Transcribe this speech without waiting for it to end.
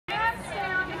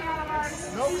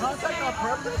No contact on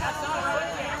purpose? That's not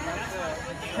right.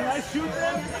 Can I shoot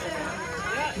them?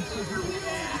 Yes.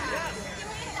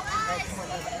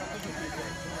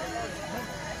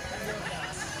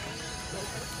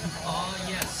 Oh,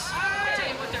 yes. I tell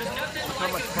you what, there's nothing So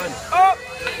like much a fun. good... Oh!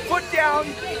 Foot down!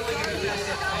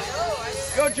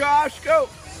 Go, Josh, go!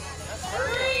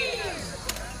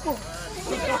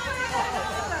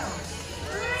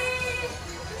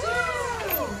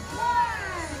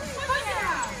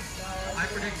 I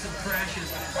predict some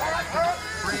crashes.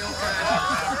 Real crashes.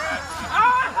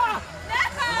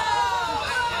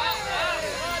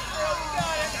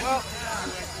 Well,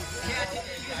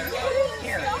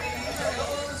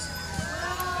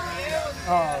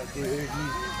 oh, dude.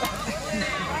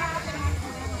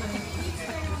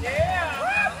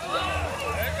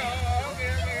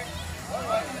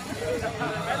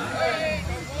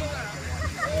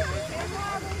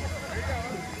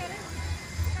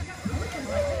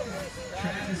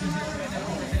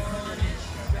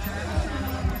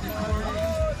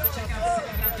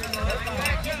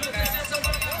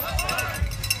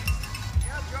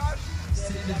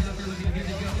 Simmons out there looking good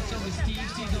to go. So is Steve.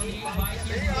 Steve's on the bike.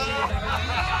 He's in shape.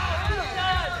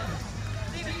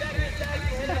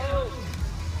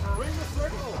 Ring the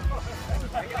circle.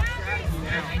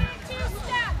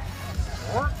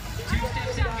 Two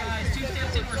steps in, guys. 2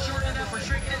 steps in. We're shortening it up. We're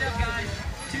shrinking it up, guys.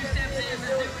 2 steps in.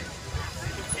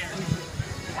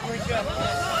 Let's do it.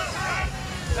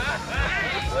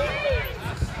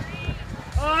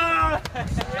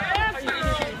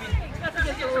 That's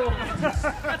against the rules.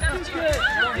 That's too good.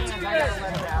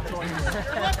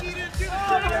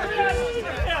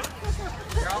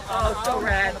 Oh, so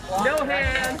rad. No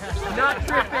hand, not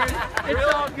tripping. It's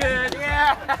all good.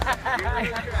 Yeah.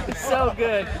 It's so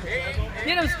good.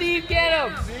 Get him, Steve. Get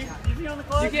him.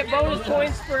 You get bonus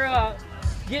points for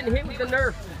getting hit with the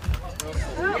Nerf.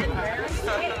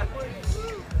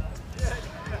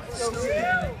 So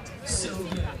good. So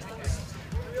good.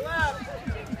 Left.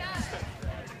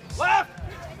 Left.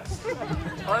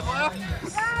 Hard left.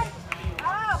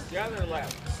 Gather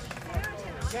left.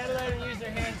 Gotta let them use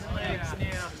their hands and legs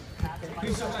now.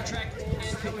 Who's on my track?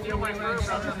 Coming your way right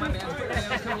now. My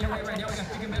bad. Coming your way right now. We got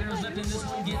 50 minutes left in this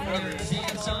one. Getting their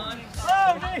dance on.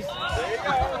 Oh, nice. There you go.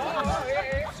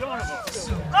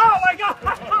 Oh, my God.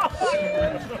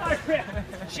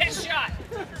 Chest shot.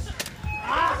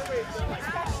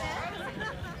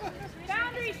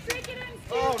 Boundary, streak it in.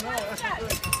 Oh, no. That's not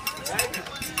good.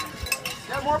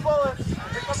 Got more bullets.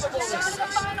 Pick up the bullets. The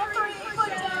final 3, foot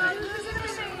down.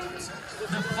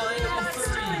 The final 3.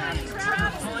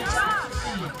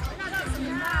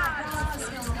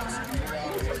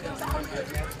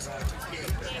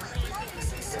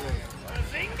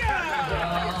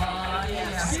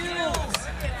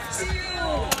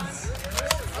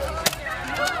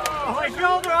 Oh, my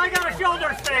shoulder. I got a shoulder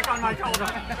steak on my shoulder.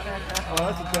 Oh,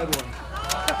 that's a dead one.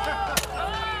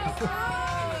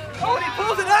 Oh, and he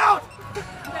pulls it out.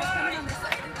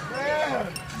 Man.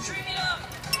 Shrink it up.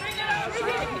 Shrink it up.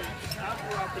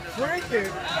 Shrink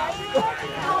it.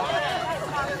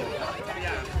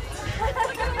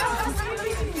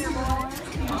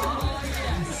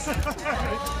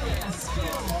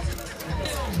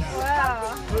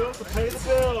 Wow. Bill to pay the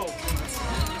bill.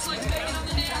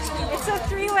 It's a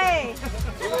 3-way.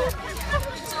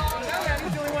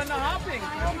 He's the only one not hopping.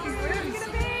 Where's it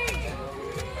gonna be?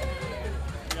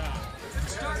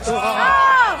 Oh!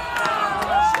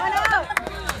 One out.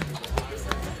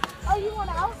 Oh, you want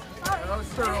out? That was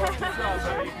thorough. Good job,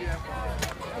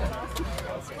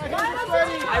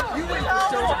 buddy. You went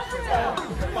so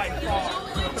By far.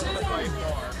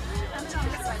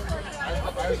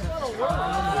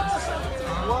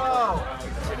 Wow.